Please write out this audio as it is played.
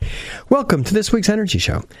Welcome to this week's Energy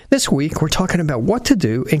Show. This week, we're talking about what to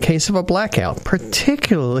do in case of a blackout,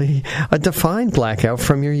 particularly a defined blackout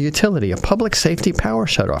from your utility, a public safety power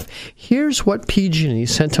shutoff. Here's what PG&E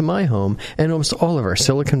sent to my home and almost all of our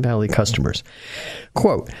Silicon Valley customers.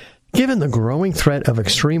 Quote, given the growing threat of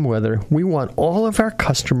extreme weather, we want all of our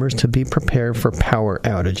customers to be prepared for power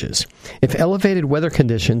outages. If elevated weather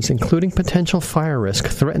conditions, including potential fire risk,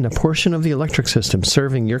 threaten a portion of the electric system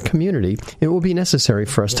serving your community, it will be necessary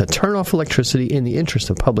for us to turn off electricity in the interest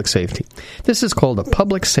of public safety. This is called a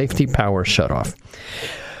public safety power shutoff.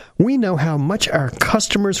 We know how much our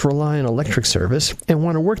customers rely on electric service and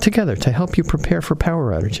want to work together to help you prepare for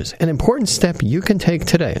power outages. An important step you can take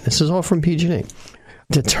today, and this is all from PG&E,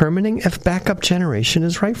 determining if backup generation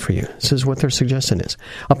is right for you. This is what their suggestion is.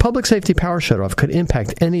 A public safety power shutoff could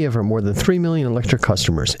impact any of our more than 3 million electric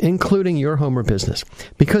customers, including your home or business.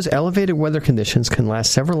 Because elevated weather conditions can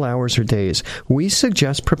last several hours or days, we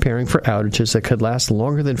suggest preparing for outages that could last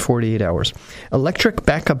longer than 48 hours. Electric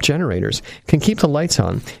backup generators can keep the lights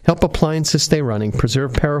on, help appliances stay running,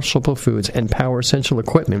 preserve perishable foods, and power essential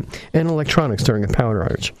equipment and electronics during a power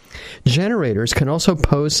outage. Generators can also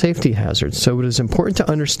pose safety hazards, so it is important to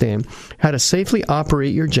understand how to safely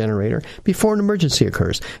operate your generator before an emergency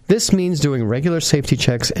occurs. This means doing regular safety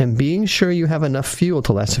checks and being sure you have enough fuel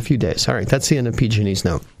to last a few days. All right, that's the end of PG&E's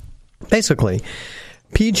note. Basically,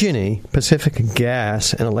 PG&E, Pacific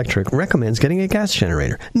Gas and Electric, recommends getting a gas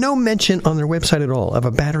generator. No mention on their website at all of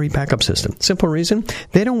a battery backup system. Simple reason,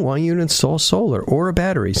 they don't want you to install solar or a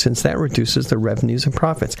battery since that reduces the revenues and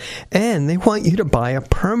profits. And they want you to buy a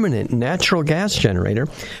permanent natural gas generator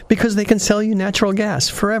because they can sell you natural gas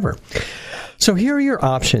forever. So here are your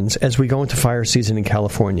options as we go into fire season in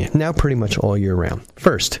California, now pretty much all year round.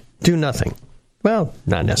 First, do nothing. Well,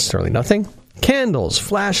 not necessarily nothing. Candles,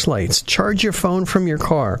 flashlights, charge your phone from your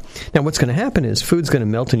car. Now, what's going to happen is food's going to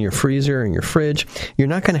melt in your freezer and your fridge. You're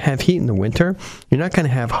not going to have heat in the winter. You're not going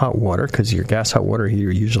to have hot water because your gas hot water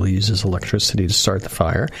heater usually uses electricity to start the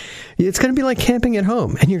fire. It's going to be like camping at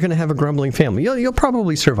home, and you're going to have a grumbling family. You'll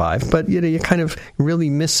probably survive, but you kind of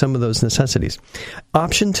really miss some of those necessities.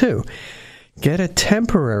 Option 2. Get a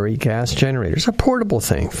temporary gas generator. It's a portable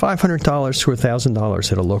thing, $500 to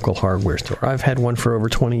 $1,000 at a local hardware store. I've had one for over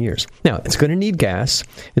 20 years. Now, it's going to need gas.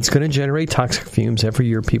 It's going to generate toxic fumes. Every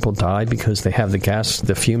year people die because they have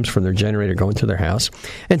the fumes from their generator going to their house.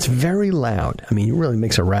 And it's very loud. I mean, it really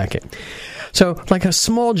makes a racket. So, like a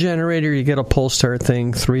small generator, you get a pull start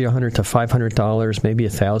thing, $300 to $500, maybe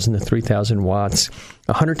 1,000 to 3,000 watts,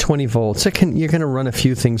 120 volts. You're going to run a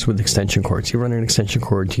few things with extension cords. You run an extension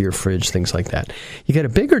cord to your fridge, things like that. You get a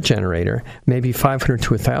bigger generator, maybe $500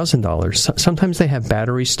 to $1,000. Sometimes they have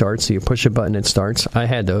battery starts, so you push a button, it starts. I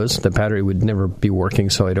had those. The battery would never be working,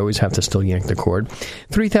 so I'd always have to still yank the cord.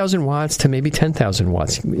 3,000 watts to maybe 10,000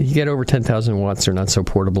 watts. You get over 10,000 watts, they're not so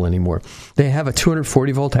portable anymore. They have a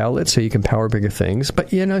 240 volt outlet, so you can power bigger things, but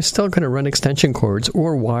still going to run extension cords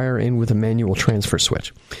or wire in with a manual transfer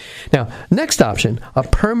switch. Now, next option, a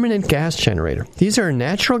permanent gas generator. These are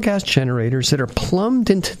natural gas generators that are plumbed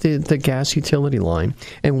into the gas utility line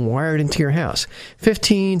and wired into your house.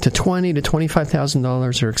 $15,000 to $20,000 to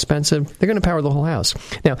 $25,000 are expensive. They're going to power the whole house.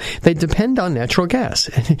 Now, they depend on natural gas.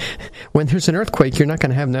 When there's an earthquake, you're not going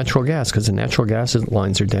to have natural gas because the natural gas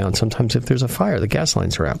lines are down. Sometimes if there's a fire, the gas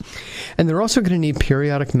lines are out. And they're also going to need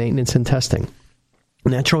periodic maintenance and testing.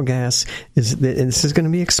 Natural gas this is going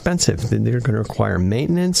to be expensive. They're going to require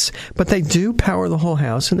maintenance, but they do power the whole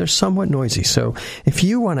house, and they're somewhat noisy. So if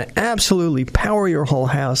you want to absolutely power your whole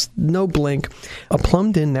house, no blink, a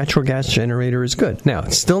plumbed-in natural gas generator is good. Now,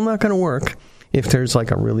 it's still not going to work if there's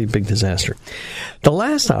like a really big disaster. The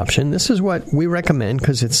last option, this is what we recommend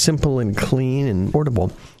because it's simple and clean and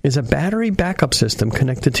portable, is a battery backup system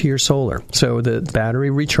connected to your solar. So the battery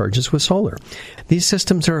recharges with solar. These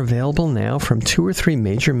systems are available now from 2 or 3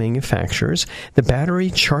 major manufacturers. The battery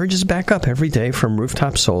charges back up every day from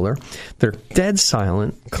rooftop solar. They're dead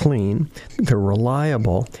silent, clean, they're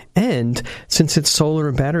reliable, and since it's solar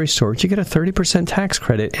and battery storage, you get a 30% tax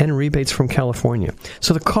credit and rebates from California.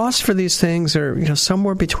 So the cost for these things are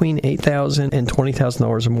somewhere between $8,000 and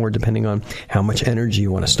 $20,000 or more, depending on how much energy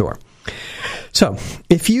you want to store. So,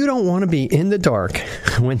 if you don't want to be in the dark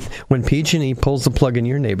when PG&E pulls the plug in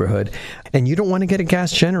your neighborhood, and you don't want to get a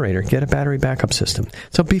gas generator, get a battery backup system.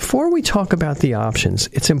 So, before we talk about the options,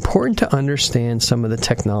 it's important to understand some of the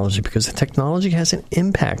technology, because the technology has an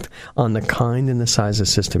impact on the kind and the size of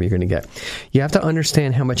system you're going to get. You have to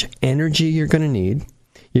understand how much energy you're going to need.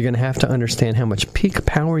 You're going to have to understand how much peak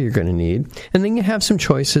power you're going to need. And then you have some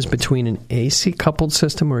choices between an AC coupled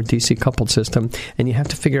system or a DC coupled system, and you have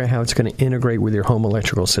to figure out how it's going to integrate with your home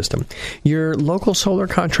electrical system. Your local solar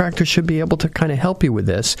contractor should be able to kind of help you with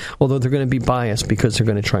this, although they're going to be biased because they're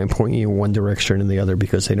going to try and point you in one direction or the other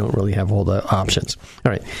because they don't really have all the options.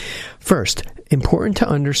 All right. First, important to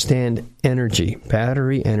understand energy,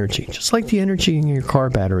 battery energy, just like the energy in your car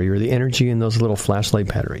battery or the energy in those little flashlight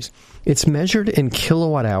batteries. It's measured in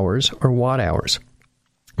kilowatt hours or watt hours.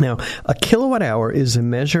 Now, a kilowatt hour is a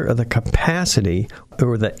measure of the capacity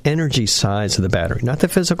or the energy size of the battery, not the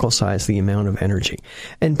physical size, the amount of energy.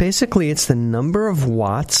 And basically, it's the number of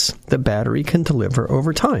watts the battery can deliver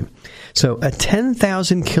over time. So a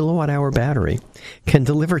 10,000 kilowatt hour battery can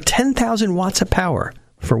deliver 10,000 watts of power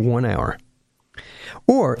for 1 hour.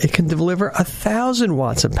 Or it can deliver 1,000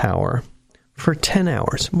 watts of power for 10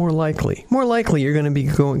 hours, more likely. More likely, you're going to be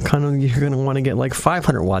you're going to want to get like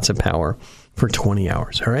 500 watts of power for 20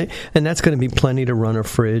 hours, all right? And that's going to be plenty to run a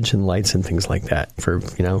fridge and lights and things like that for,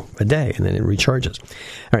 a day, and then it recharges.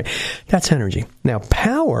 All right, that's energy. Now,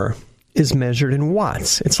 power is measured in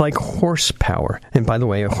watts. It's like horsepower. And by the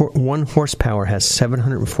way, 1 horsepower has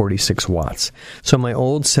 746 watts. So my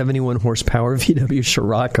old 71 horsepower VW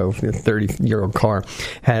Scirocco, 30-year-old car,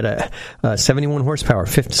 had a 71 horsepower,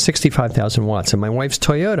 65,000 watts. And my wife's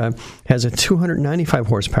Toyota has a 295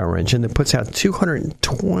 horsepower engine that puts out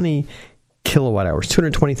 220 kilowatt hours,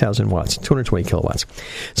 220,000 watts, 220 kilowatts.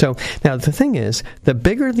 So now the thing is, the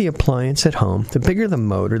bigger the appliance at home, the bigger the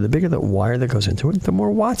motor, the bigger the wire that goes into it, the more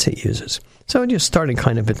watts it uses. So just starting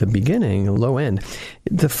kind of at the beginning, low end,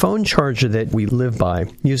 the phone charger that we live by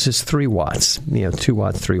uses 3 watts, 2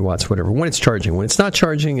 watts, 3 watts, whatever, when it's charging. When it's not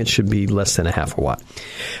charging, it should be less than a half a watt.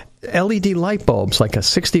 LED light bulbs, like a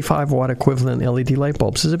 65 watt equivalent LED light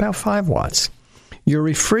bulbs, is about 5 watts. Your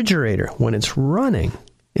refrigerator, when it's running,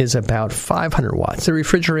 is about 500 watts. The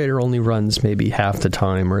refrigerator only runs maybe half the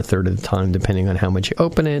time or a third of the time, depending on how much you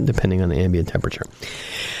open it, depending on the ambient temperature.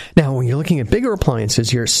 Now, when you're looking at bigger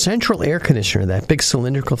appliances, your central air conditioner, that big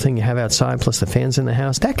cylindrical thing you have outside, plus the fans in the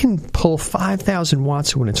house, that can pull 5,000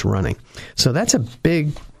 watts when it's running. So that's a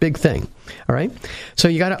big, big thing. All right? So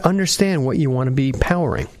you got to understand what you want to be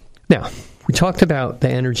powering. Now, we talked about the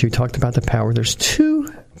energy, we talked about the power. There's 2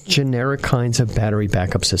 generic kinds of battery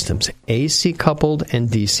backup systems, AC coupled and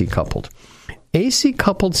DC coupled. AC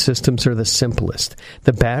coupled systems are the simplest.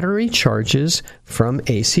 The battery charges from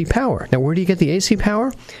AC power. Now, where do you get the AC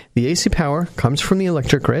power? The AC power comes from the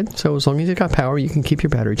electric grid, so as long as you've got power, you can keep your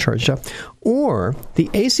battery charged up. Or the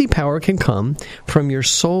AC power can come from your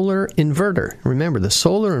solar inverter. Remember, the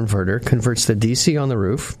solar inverter converts the DC on the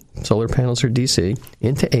roof, solar panels are DC,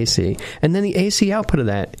 into AC, and then the AC output of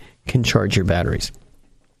that can charge your batteries.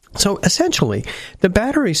 So essentially, the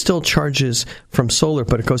battery still charges from solar,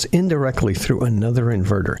 but it goes indirectly through another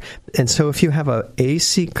inverter. And so if you have a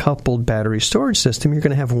AC coupled battery storage system, you're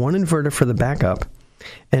going to have one inverter for the backup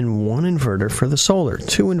and one inverter for the solar,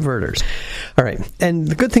 2 inverters. All right. And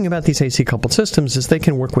the good thing about these AC coupled systems is they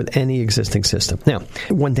can work with any existing system. Now,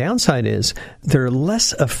 one downside is they're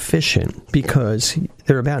less efficient because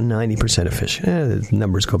they're about 90% efficient. The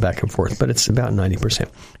numbers go back and forth, but it's about 90%.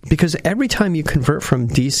 Because every time you convert from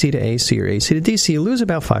DC to AC or AC to DC, you lose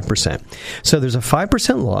about 5%. So there's a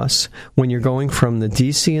 5% loss when you're going from the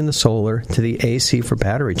DC and the solar to the AC for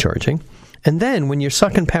battery charging. And then when you're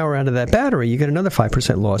sucking power out of that battery, you get another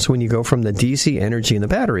 5% loss when you go from the DC energy in the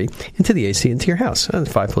battery into the AC into your house. 5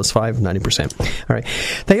 plus 5, 90%. All right.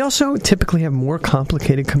 They also typically have more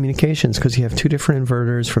complicated communications because you have 2 different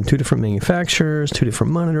inverters from 2 different manufacturers, 2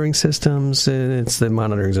 different monitoring systems. The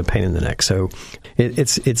monitoring is a pain in the neck, so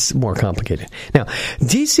it's more complicated. Now,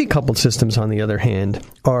 DC coupled systems, on the other hand,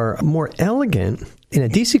 are more elegant. In a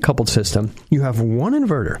DC coupled system, you have one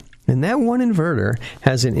inverter. And that one inverter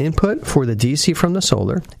has an input for the DC from the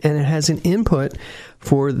solar, and it has an input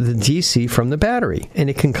for the DC from the battery. And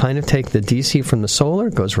it can kind of take the DC from the solar,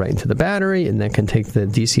 goes right into the battery, and then can take the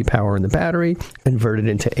DC power in the battery, convert it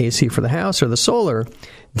into AC for the house, or the solar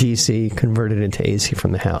DC, convert it into AC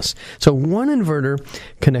from the house. So one inverter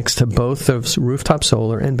connects to both of rooftop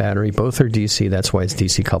solar and battery. Both are DC. That's why it's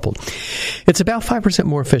DC coupled. It's about 5%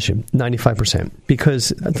 more efficient, 95%, because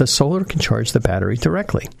the solar can charge the battery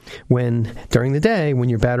directly. When during the day, when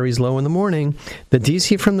your battery's low in the morning, the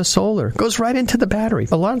DC from the solar goes right into the battery,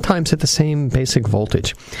 a lot of times at the same basic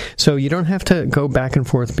voltage. So you don't have to go back and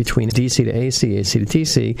forth between DC to AC, AC to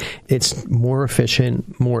DC. It's more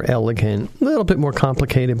efficient, more elegant, a little bit more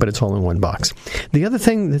complicated, but it's all in one box. The other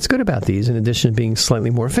thing that's good about these, in addition to being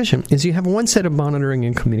slightly more efficient, is you have one set of monitoring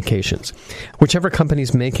and communications. Whichever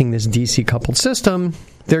company's making this DC coupled system,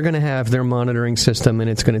 they're going to have their monitoring system, and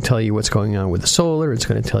it's going to tell you what's going on with the solar. It's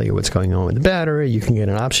going to tell you what's going on with the battery. You can get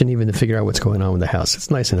an option even to figure out what's going on with the house. It's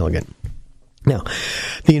nice and elegant. Now,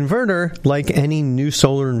 the inverter, like any new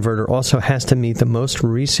solar inverter, also has to meet the most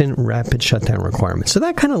recent rapid shutdown requirements. So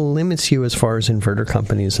that kind of limits you as far as inverter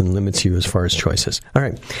companies and limits you as far as choices. All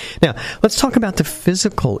right. Now, let's talk about the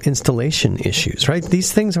physical installation issues, right?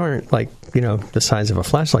 These things aren't like, the size of a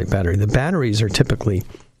flashlight battery. The batteries are typically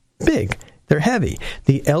big. They're heavy.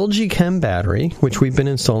 The LG Chem battery, which we've been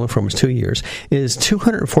installing for almost 2 years, is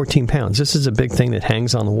 214 pounds. This is a big thing that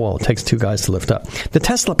hangs on the wall. It takes 2 guys to lift up. The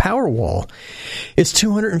Tesla Powerwall is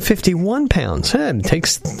 251 pounds. It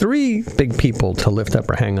takes 3 big people to lift up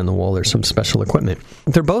or hang on the wall. There's some special equipment.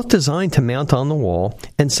 They're both designed to mount on the wall,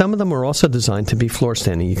 and some of them are also designed to be floor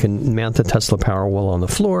standing. You can mount the Tesla Powerwall on the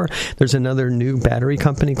floor. There's another new battery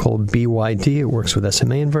company called BYD. It works with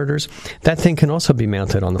SMA inverters. That thing can also be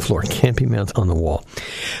mounted on the floor. It can't be mounted on the wall.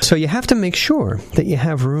 So you have to make sure that you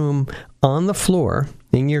have room on the floor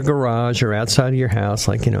in your garage or outside of your house,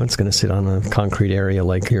 like, it's going to sit on a concrete area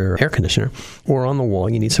like your air conditioner, or on the wall.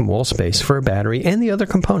 You need some wall space for a battery and the other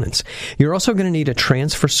components. You're also going to need a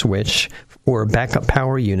transfer switch or a backup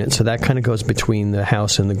power unit, so that kind of goes between the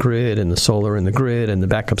house and the grid, and the solar and the grid, and the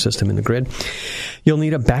backup system in the grid. You'll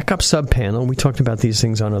need a backup sub panel. We talked about these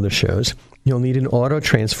things on other shows. You'll need an auto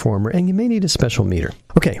transformer, and you may need a special meter.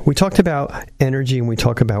 Okay, we talked about energy and we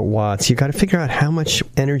talk about watts. You got to figure out how much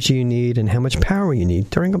energy you need and how much power you need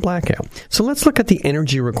during a blackout. So let's look at the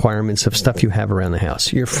energy requirements of stuff you have around the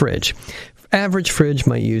house. Your fridge. Average fridge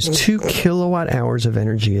might use 2 kilowatt hours of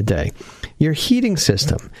energy a day. Your heating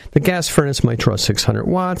system. The gas furnace might draw 600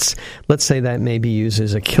 watts. Let's say that maybe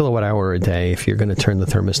uses a kilowatt hour a day if you're going to turn the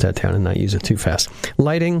thermostat down and not use it too fast.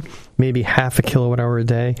 Lighting, maybe half a kilowatt hour a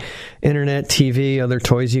day. Internet, TV, other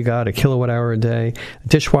toys you got, a kilowatt hour a day.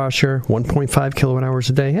 Dishwasher, 1.5 kilowatt hours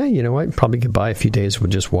a day. Hey, you know what? Probably could buy a few days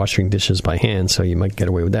with just washing dishes by hand, so you might get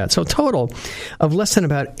away with that. So a total of less than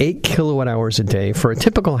about 8 kilowatt hours a day for a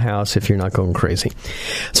typical house if you're not going crazy.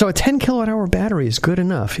 So a 10 kilowatt hour battery is good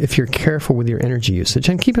enough if you're careful with your energy usage.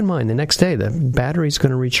 And keep in mind, the next day, the battery is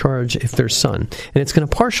going to recharge if there's sun, and it's going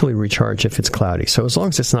to partially recharge if it's cloudy. So as long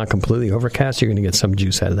as it's not completely overcast, you're going to get some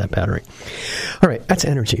juice out of that battery. All right, that's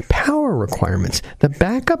energy. Power requirements. The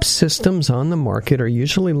backup systems on the market are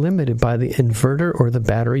usually limited by the inverter or the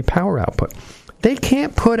battery power output. They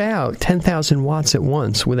can't put out 10,000 watts at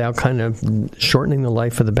once without kind of shortening the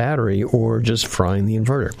life of the battery or just frying the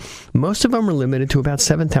inverter. Most of them are limited to about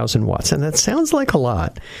 7,000 watts, and that sounds like a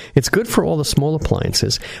lot. It's good for all the small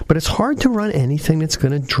appliances, but it's hard to run anything that's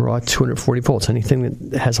going to draw 240 volts, anything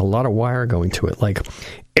that has a lot of wire going to it, like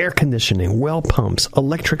air conditioning, well pumps,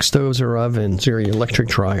 electric stoves or ovens, or your electric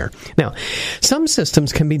dryer. Now, some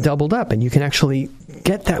systems can be doubled up, and you can actually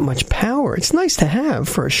get that much power. It's nice to have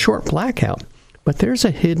for a short blackout. But there's a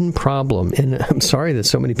hidden problem, and I'm sorry that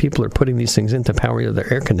so many people are putting these things in to power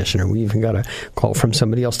their air conditioner. We even got a call from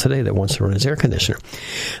somebody else today that wants to run his air conditioner.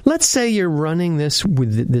 Let's say you're running this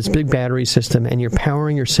with this big battery system, and you're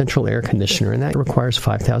powering your central air conditioner, and that requires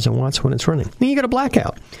 5,000 watts when it's running. Then you get a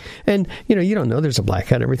blackout. And, you don't know there's a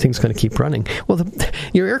blackout. Everything's going to keep running. Well,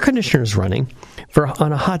 your air conditioner is running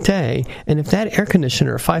on a hot day, and if that air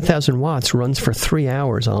conditioner, 5,000 watts, runs for 3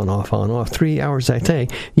 hours on, off, 3 hours that day,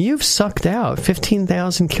 you've sucked out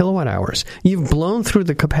 15,000 kilowatt hours. You've blown through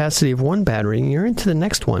the capacity of one battery, and you're into the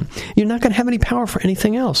next one. You're not going to have any power for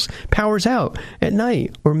anything else. Power's out at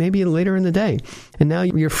night or maybe later in the day. And now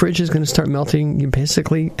your fridge is going to start melting. You're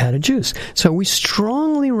basically out of juice. So we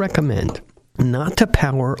strongly recommend not to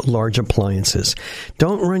power large appliances.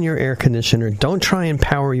 Don't run your air conditioner. Don't try and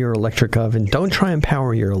power your electric oven. Don't try and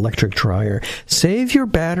power your electric dryer. Save your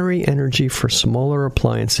battery energy for smaller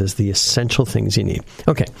appliances, the essential things you need.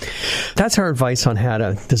 Okay, that's our advice on how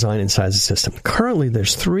to design and size a system. Currently,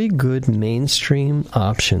 there's 3 good mainstream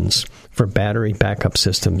options for battery backup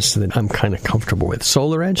systems that I'm kind of comfortable with.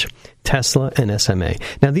 SolarEdge, Tesla, and SMA.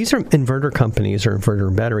 Now, these are inverter companies or inverter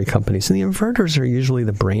and battery companies, and the inverters are usually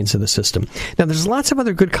the brains of the system. Now, there's lots of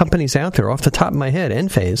other good companies out there. Off the top of my head,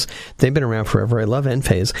 Enphase, they've been around forever. I love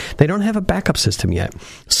Enphase. They don't have a backup system yet.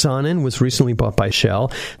 Sonnen was recently bought by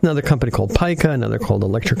Shell, another company called Pika, another called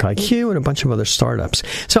Electric IQ, and a bunch of other startups.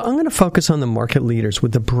 So I'm going to focus on the market leaders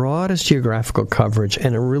with the broadest geographical coverage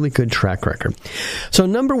and a really good track record. So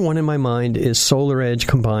number 1 in my mind is SolarEdge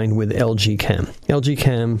combined with LG Chem. LG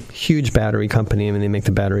Chem, huge battery company. I mean, they make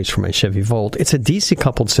the batteries for my Chevy Volt. It's a DC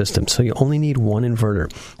coupled system, so you only need one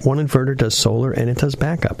inverter. One inverter does solar and it does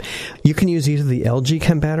backup. You can use either the LG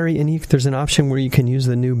Chem battery, and there's an option where you can use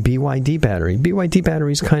the new BYD battery. BYD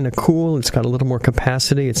battery is kind of cool. It's got a little more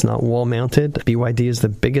capacity. It's not wall mounted. BYD is the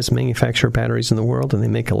biggest manufacturer of batteries in the world, and they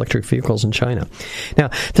make electric vehicles in China. Now,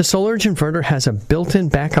 the SolarEdge inverter has a built-in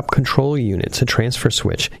backup control unit. It's a transfer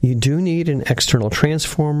switch. You do need an external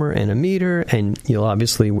transformer and a meter, and you'll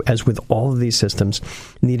obviously, as with all of these systems,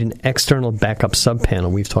 need an external backup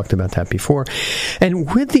sub-panel. We've talked about that before.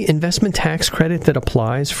 And with the investment tax credit that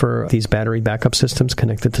applies for these battery backup systems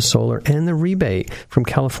connected to solar and the rebate from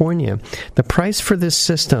California, the price for this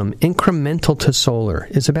system, incremental to solar,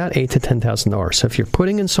 is about $8,000 to $10,000. So if you're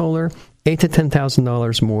putting in solar, $8,000 to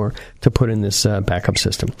 $10,000 more to put in this backup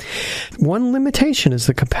system. One limitation is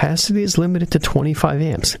the capacity is limited to 25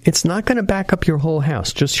 amps. It's not going to back up your whole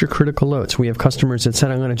house, just your critical loads. We have customers that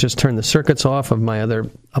said, I'm going to just turn the circuits off of my other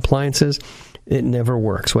appliances. It never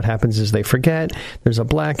works. What happens is they forget, there's a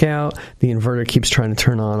blackout, the inverter keeps trying to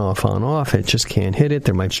turn on, off, it just can't hit it.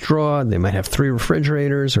 There might draw, they might have 3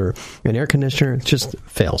 refrigerators or an air conditioner, it just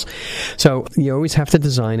fails. So you always have to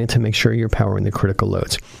design it to make sure you're powering the critical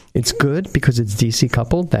loads. It's good because it's DC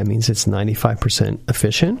coupled. That means it's 95%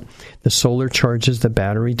 efficient. The solar charges the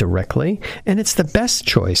battery directly, and it's the best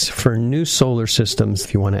choice for new solar systems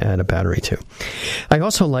if you want to add a battery to. I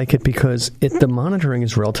also like it because the monitoring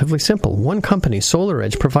is relatively simple. One company,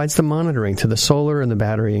 SolarEdge, provides the monitoring to the solar and the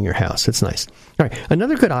battery in your house. It's nice. All right.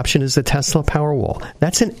 Another good option is the Tesla Powerwall.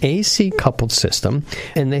 That's an AC coupled system,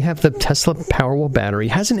 and they have the Tesla Powerwall battery.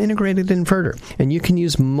 It has an integrated inverter, and you can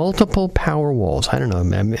use multiple Powerwalls. I don't know,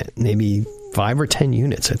 maybe 5 or 10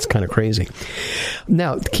 units. It's kind of crazy.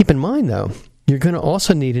 Now, keep in mind, though, you're going to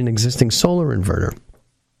also need an existing solar inverter.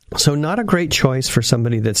 So not a great choice for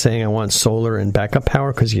somebody that's saying, I want solar and backup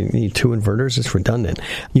power, because you need 2 inverters. It's redundant.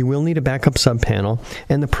 You will need a backup sub-panel,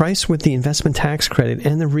 and the price with the investment tax credit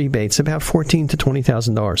and the rebates about $14,000 to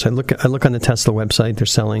 $20,000. I look on the Tesla website. They're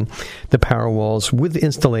selling the Powerwalls with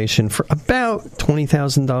installation for about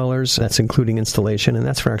 $20,000. That's including installation, and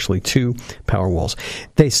that's for actually 2 Powerwalls.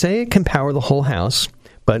 They say it can power the whole house,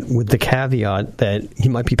 but with the caveat that he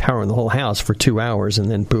might be powering the whole house for 2 hours and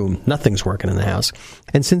then boom, nothing's working in the house.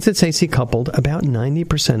 And since it's AC coupled, about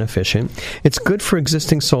 90% efficient. It's good for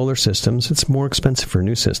existing solar systems. It's more expensive for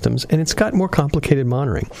new systems, and it's got more complicated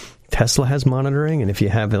monitoring. Tesla has monitoring, and if you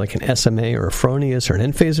have like an SMA or a Fronius or an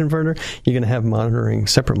Enphase inverter, you're going to have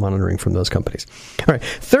separate monitoring from those companies. All right,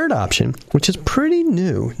 third option, which is pretty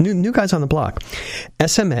new guys on the block.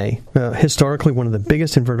 SMA, historically one of the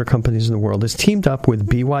biggest inverter companies in the world, is teamed up with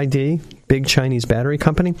BYD, big Chinese battery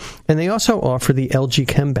company, and they also offer the LG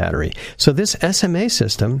Chem battery. So this SMA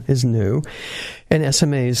system is new, and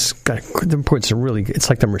SMA's got the reports are really, it's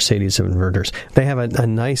like the Mercedes of inverters. They have a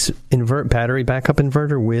nice battery backup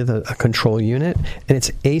inverter with a control unit, and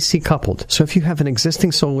it's AC coupled. So if you have an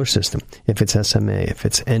existing solar system, if it's SMA, if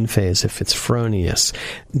it's Enphase, if it's Fronius,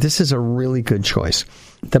 this is a really good choice.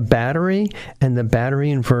 The battery and the battery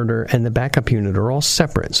inverter and the backup unit are all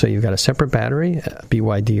separate. So you've got a separate battery,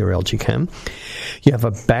 BYD or LG Chem. You have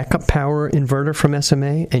a backup power inverter from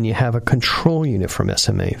SMA, and you have a control unit from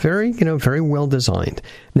SMA. Very well designed.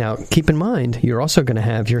 Now, keep in mind, you're also going to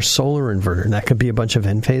have your solar inverter. And that could be a bunch of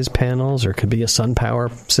Enphase panels, or it could be a sun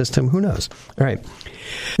power system. Who knows? All right.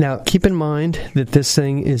 Now, keep in mind that this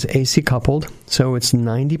thing is AC coupled, so it's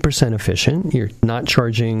 90% efficient. You're not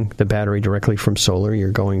charging the battery directly from solar.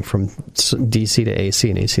 You're going from DC to AC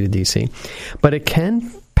and AC to DC. But it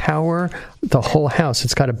can power the whole house.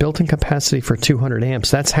 It's got a built-in capacity for 200 amps.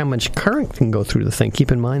 That's how much current can go through the thing.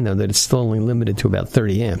 Keep in mind, though, that it's still only limited to about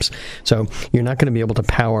 30 amps. So you're not going to be able to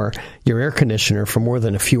power your air conditioner for more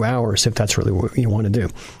than a few hours if that's really what you want to do.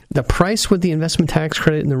 The price with the investment tax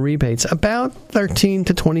credit and the rebates, about $13,000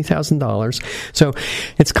 to $20,000. So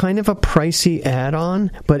it's kind of a pricey add-on,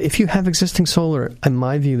 but if you have existing solar, in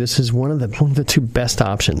my view, this is one of the 2 best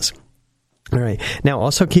options. All right. Now,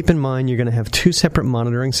 also keep in mind, you're going to have 2 separate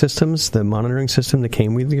monitoring systems. The monitoring system that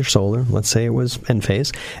came with your solar, let's say it was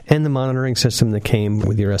Enphase, and the monitoring system that came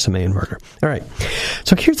with your SMA inverter. All right.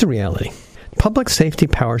 So here's the reality. Public safety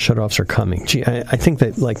power shutoffs are coming. Gee, I think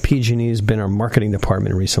that like PG&E has been our marketing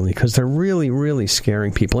department recently because they're really, really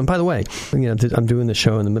scaring people. And by the way, I'm doing the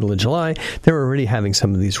show in the middle of July. They're already having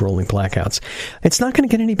some of these rolling blackouts. It's not going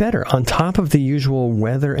to get any better. On top of the usual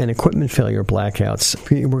weather and equipment failure blackouts,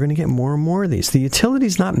 we're going to get more and more of these. The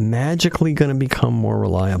utility's not magically going to become more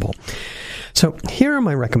reliable. So here are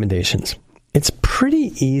my recommendations. It's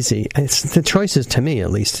pretty easy. The choice is, to me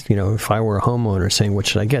at least, if I were a homeowner saying, what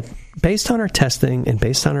should I get? based on our testing and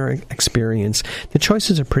based on our experience, the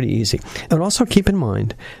choices are pretty easy. And also keep in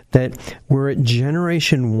mind that we're at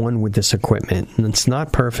generation 1 with this equipment, and it's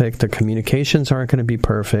not perfect. The communications aren't going to be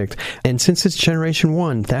perfect. And since it's generation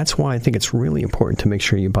 1, that's why I think it's really important to make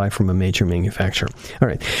sure you buy from a major manufacturer. All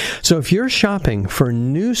right. So if you're shopping for a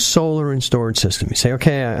new solar and storage system, you say,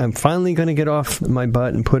 okay, I'm finally going to get off my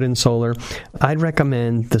butt and put in solar, I'd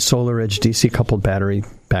recommend the SolarEdge DC coupled battery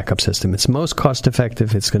backup system. It's most cost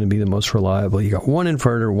effective. It's going to be the most reliable. You got one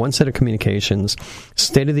inverter, one set of communications,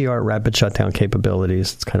 state-of-the-art rapid shutdown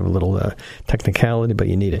capabilities. It's kind of a little technicality, but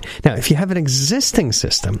you need it. Now, if you have an existing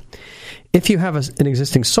system, if you have an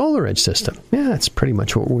existing SolarEdge system, that's pretty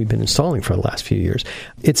much what we've been installing for the last few years.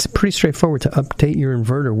 It's pretty straightforward to update your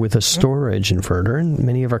inverter with a storage inverter, and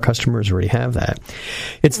many of our customers already have that.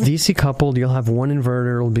 It's DC coupled. You'll have one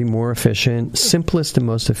inverter. It'll be more efficient, simplest and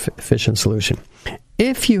most efficient solution.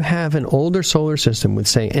 If you have an older solar system with,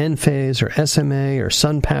 say, Enphase or SMA or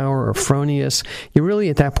SunPower or Fronius, you really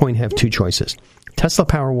at that point have two choices: Tesla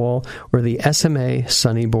Powerwall or the SMA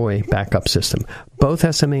Sunny Boy backup system.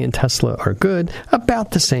 Both SMA and Tesla are good, about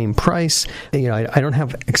the same price. I don't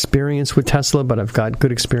have experience with Tesla, but I've got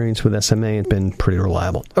good experience with SMA. It's been pretty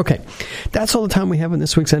reliable. Okay, that's all the time we have on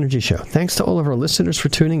this week's Energy Show. Thanks to all of our listeners for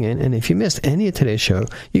tuning in, and if you missed any of today's show,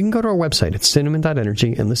 you can go to our website at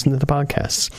cinnamon.energy and listen to the podcasts.